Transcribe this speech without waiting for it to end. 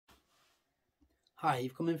Hi,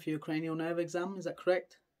 you've come in for your cranial nerve exam, is that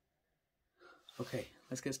correct? Okay,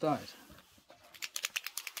 let's get started.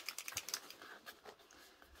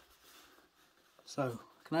 So,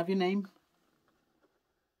 can I have your name?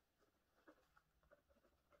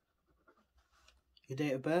 Your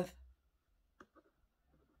date of birth?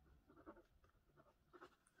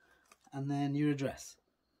 And then your address.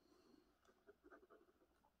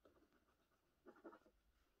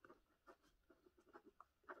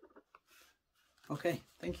 Okay,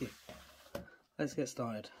 thank you. Let's get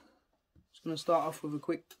started. Just going to start off with a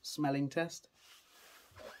quick smelling test.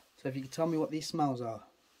 So if you could tell me what these smells are.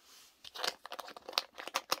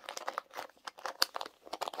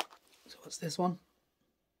 So what's this one?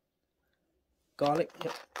 Garlic,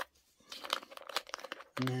 yep.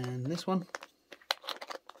 And then this one.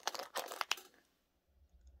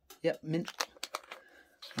 Yep, mint.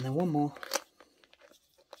 And then one more.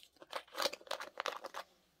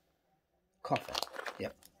 Coffee.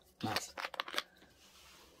 Yep, nice.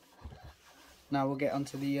 Now we'll get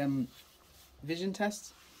onto the vision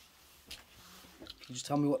test. Can you just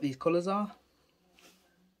tell me what these colours are?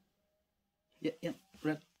 Yep,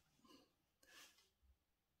 red.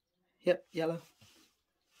 Yep, yellow.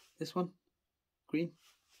 This one, green.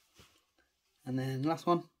 And then last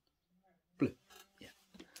one, blue. Yeah.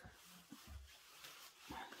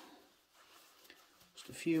 Just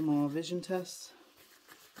a few more vision tests.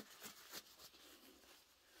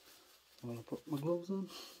 While I put my gloves on.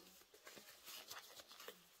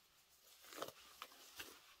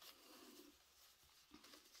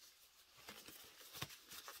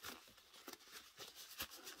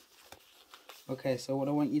 Okay, so what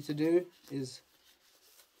I want you to do is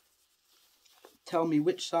tell me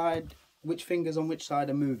which fingers on which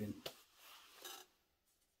side are moving.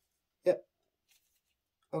 Yep.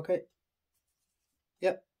 Okay.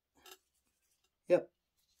 Yep. Yep.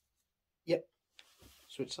 Yep.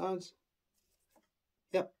 Switch sides.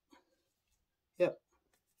 Yep. Yep.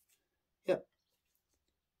 Yep.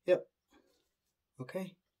 Yep.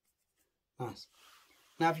 Okay. Nice.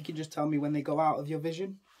 Now if you could just tell me when they go out of your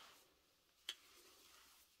vision.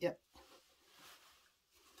 Yep.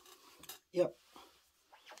 Yep.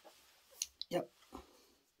 Yep.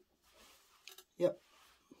 Yep.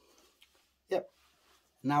 Yep.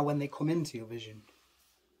 Now when they come into your vision.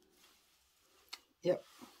 Yep.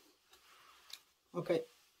 Okay.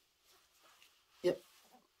 Yep.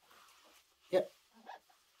 Yep.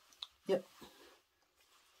 Yep.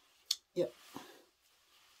 Yep.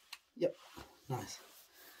 Yep. Nice.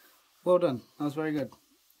 Well done. That was very good.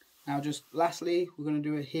 Now just lastly, we're going to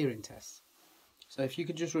do a hearing test. So if you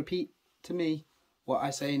could just repeat to me what I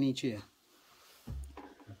say in each ear.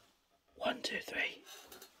 1, 2, 3.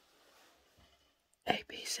 A,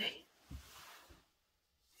 B, C.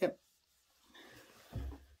 Yep.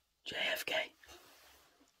 JFK.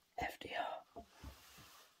 FDR.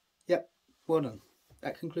 Yep. Well done.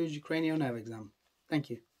 That concludes your cranial nerve exam. Thank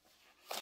you.